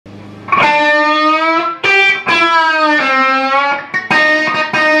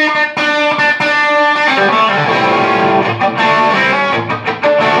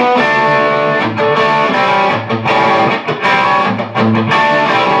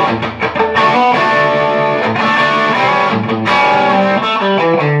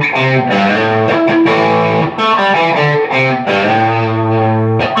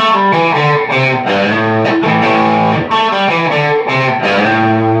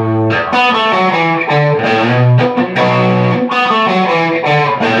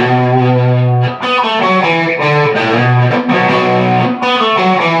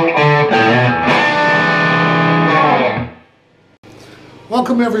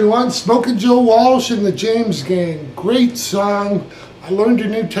everyone, Smokin' Joe Walsh and the James Gang. Great song. I learned a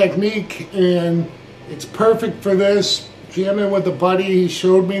new technique and it's perfect for this. Jamming with a buddy, he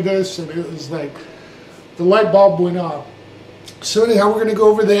showed me this and it was like the light bulb went off. So anyhow, we're going to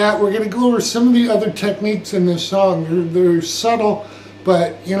go over that. We're going to go over some of the other techniques in this song. They're subtle,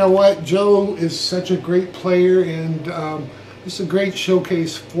 but you know what? Joe is such a great player and it's a great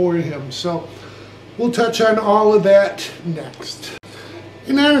showcase for him. So we'll touch on all of that next.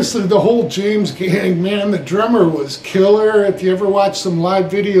 And honestly, the whole James Gang, man, the drummer was killer. If you ever watch some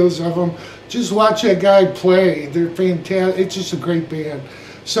live videos of them, just watch that guy play. They're fantastic. It's just a great band.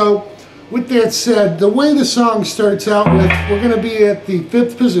 So with that said, the way the song starts out with, we're going to be at the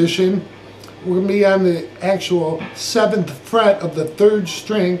 5th position. We're going to be on the actual 7th fret of the 3rd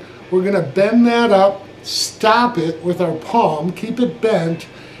string. We're going to bend that up, stop it with our palm, keep it bent,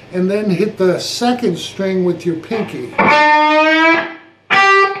 and then hit the 2nd string with your pinky.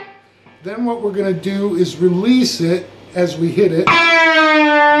 Then what we're going to do is release it as we hit it,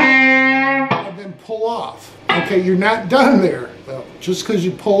 and then pull off. Okay, you're not done there, though, just because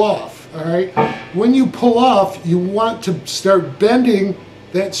you pull off, all right? When you pull off, you want to start bending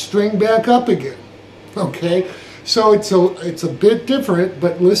that string back up again, okay? So it's a bit different,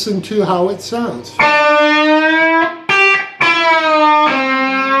 but listen to how it sounds.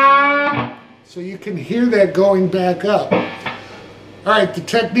 So you can hear that going back up. All right, the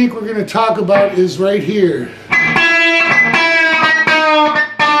technique we're going to talk about is right here.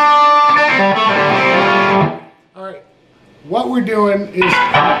 All right, what we're doing is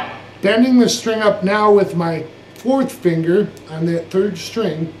bending the string up now with my 4th finger on that 3rd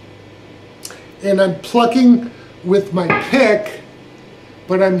string, and I'm plucking with my pick,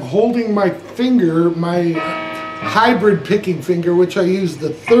 but I'm holding my finger, my hybrid picking finger, which I use the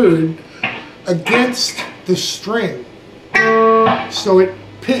 3rd, against the string. So it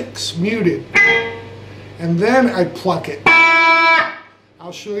picks muted, and then I pluck it.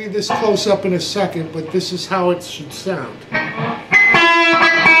 I'll show you this close up in a second, but this is how it should sound.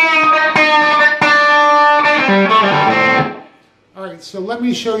 Alright, so let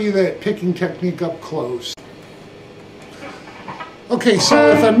me show you that picking technique up close. Okay,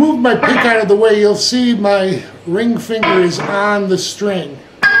 so if I move my pick out of the way, you'll see my ring finger is on the string.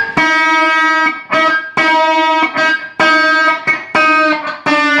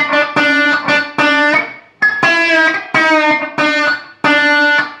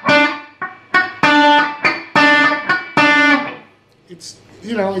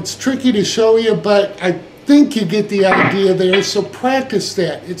 It's tricky to show you, but I think you get the idea there, so practice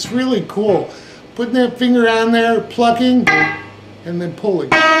that. It's really cool. Putting that finger on there, plucking, and then pulling.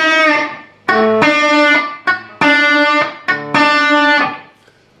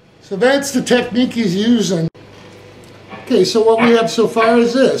 So that's the technique he's using. Okay, so what we have so far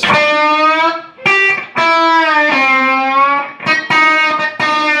is this.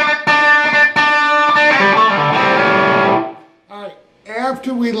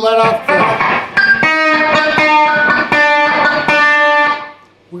 After we let off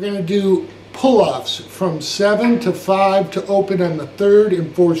we're going to do pull-offs from 7 to 5 to open on the 3rd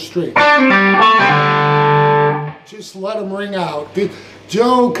and 4th string. Just let them ring out.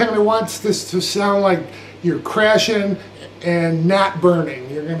 Joe kind of wants this to sound like you're crashing and not burning.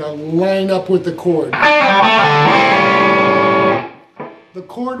 You're going to line up with the chord. The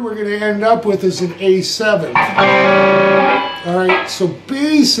chord we're going to end up with is an A7. Alright, so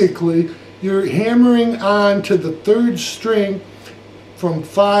basically you're hammering on to the 3rd string from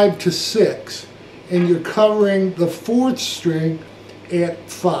 5 to 6, and you're covering the 4th string at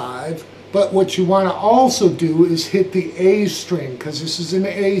 5, but what you want to also do is hit the A string, because this is an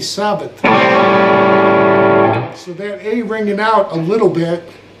A7th. So that A ringing out a little bit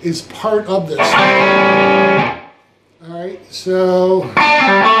is part of this. Alright, so...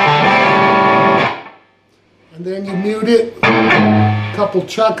 and then you mute it, a couple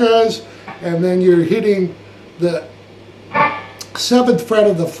chuckas, and then you're hitting the 7th fret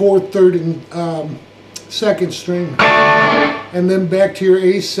of the 4th, 3rd, and 2nd string, and then back to your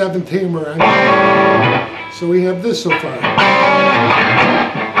A7th hammer on. So we have this so far.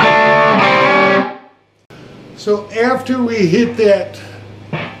 So after we hit that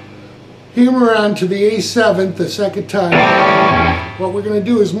hammer on to the A7th the 2nd time, what we're going to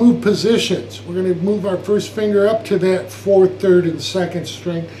do is move positions. We're going to move our 1st finger up to that 4th, 3rd, and 2nd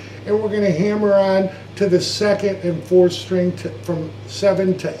string, and we're going to hammer on to the 2nd and 4th string from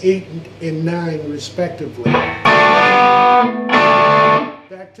 7 to 8 and 9 respectively.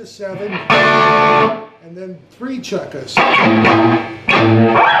 Back to 7, and then 3 chuckas,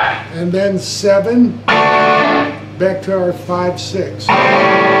 and then 7, back to our 5/6.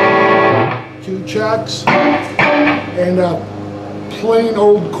 2 chucks and a plain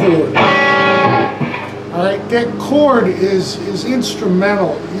old chord. Alright, that chord is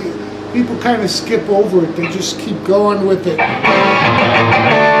instrumental. People kind of skip over it, they just keep going with it.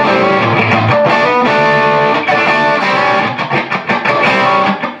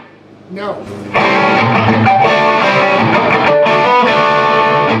 No.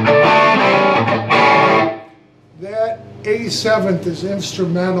 That A7th is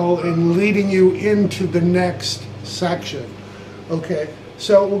instrumental in leading you into the next section. Okay,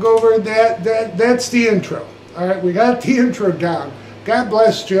 so we'll go over that's the intro. All right, we got the intro down. God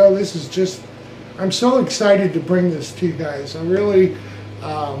bless Joe. This is just, I'm so excited to bring this to you guys. I really,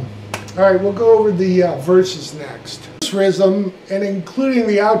 all right, we'll go over the verses next. This rhythm, and including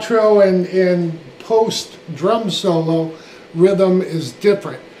the outro and post drum solo rhythm, is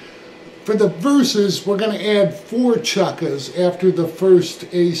different. For the verses, we're going to add 4 chuckas after the first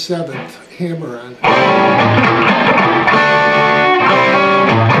A7th hammer-on.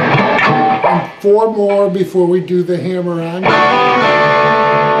 And 4 more before we do the hammer-on.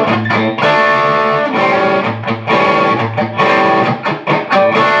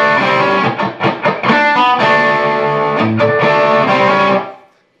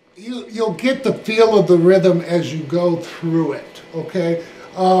 You'll get the feel of the rhythm as you go through it, okay?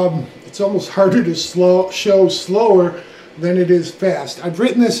 It's almost harder to show slower than it is fast. I've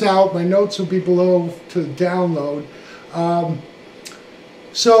written this out. My notes will be below to download.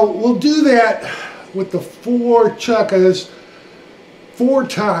 So we'll do that with the 4 chuckas 4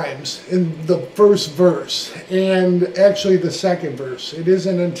 times in the first verse, and actually the second verse. It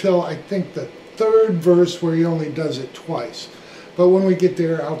isn't until I think the 3rd verse where he only does it twice. But when we get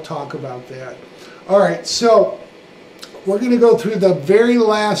there, I'll talk about that. All right, so we're going to go through the very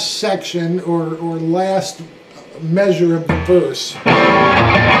last section or last measure of the verse.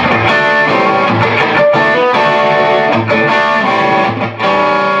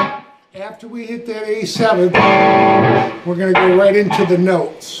 After we hit that A7, we're going to go right into the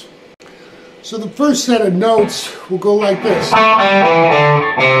notes. So the first set of notes will go like this.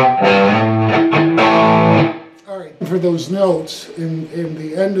 All right, for those notes in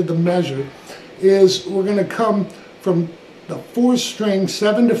the end of the measure is we're going to come from the 4th string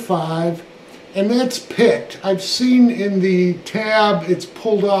 7 to 5, and that's picked. I've seen in the tab it's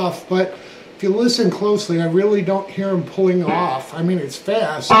pulled off, but if you listen closely, I really don't hear him pulling off. I mean, it's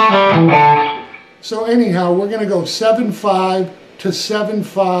fast. So anyhow, we're going to go 7/5 to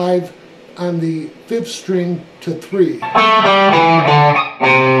 7/5 on the 5th string to 3.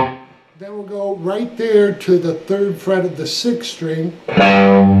 Then we'll go right there to the 3rd fret of the 6th string.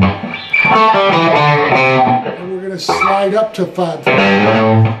 And we're going to slide up to 5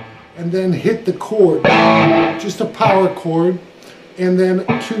 and then hit the chord, just a power chord, and then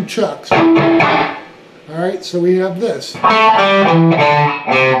 2 chucks. All right, so we have this.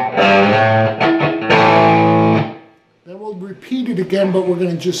 Then we'll repeat it again, but we're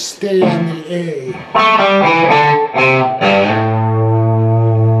going to just stay on the A.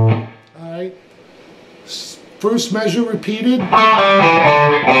 All right, first measure repeated.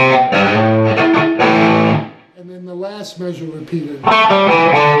 And then the last measure repeated.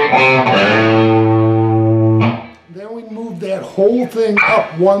 Then we move that whole thing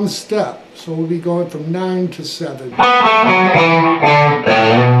up 1 step. So we'll be going from 9 to 7.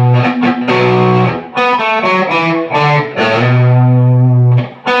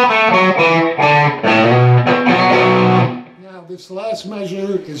 Now this last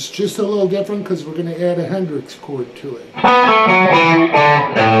measure is just a little different because we're going to add a Hendrix chord to it.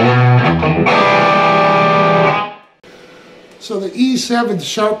 So the E7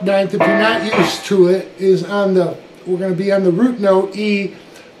 sharp 9th, if you're not used to it, is on the, we're going to be on the root note E,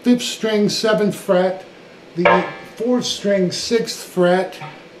 5th string 7th fret, the 4th string 6th fret,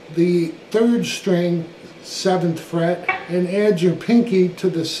 the 3rd string 7th fret, and add your pinky to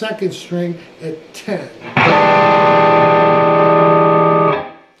the 2nd string at 10.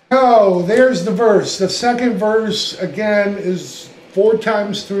 Oh, there's the verse. The second verse, again, is 4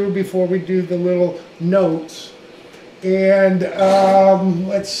 times through before we do the little notes. And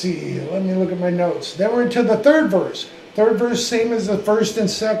let's see, let me look at my notes. Then we're into the 3rd verse. 3rd verse, same as the 1st and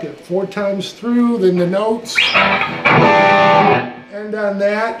 2nd. 4 times through, then the notes. End on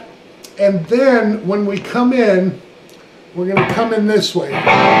that. And then when we come in, we're going to come in this way.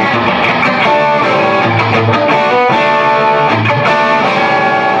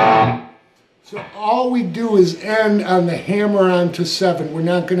 So all we do is end on the hammer-on to 7. We're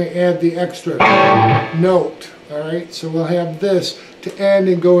not going to add the extra note. All right, so we'll have this. to end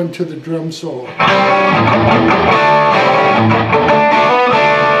and go into the drum solo.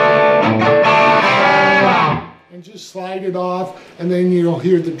 And just slide it off, and then you'll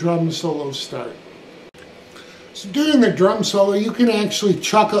hear the drum solo start. So during the drum solo, you can actually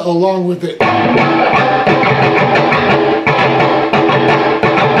chuck it along with it.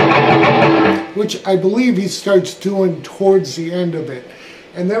 Which I believe he starts doing towards the end of it.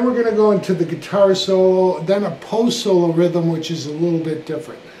 And then we're going to go into the guitar solo, then a post solo rhythm, which is a little bit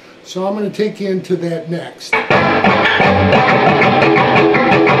different. So I'm going to take you into that next.